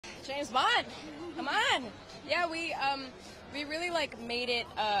James Bond, come on. Yeah, we really like made it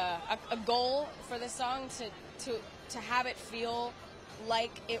a goal for this song to have it feel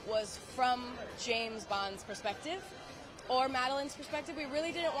like it was from James Bond's perspective or Madeline's perspective. We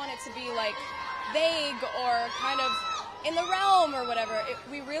really didn't want it to be like vague or kind of in the realm or whatever.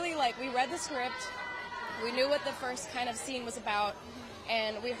 We really we read the script, we knew what the first kind of scene was about,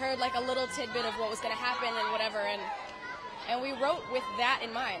 and we heard like a little tidbit of what was going to happen and whatever, and we wrote with that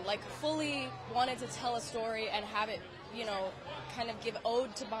in mind, like fully wanted to tell a story and have it, kind of give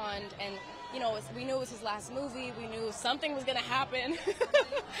ode to Bond, and we knew it was his last movie, we knew something was going to happen,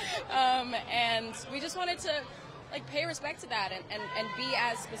 and we just wanted to pay respect to that and be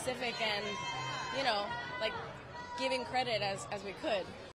as specific and, giving credit as we could.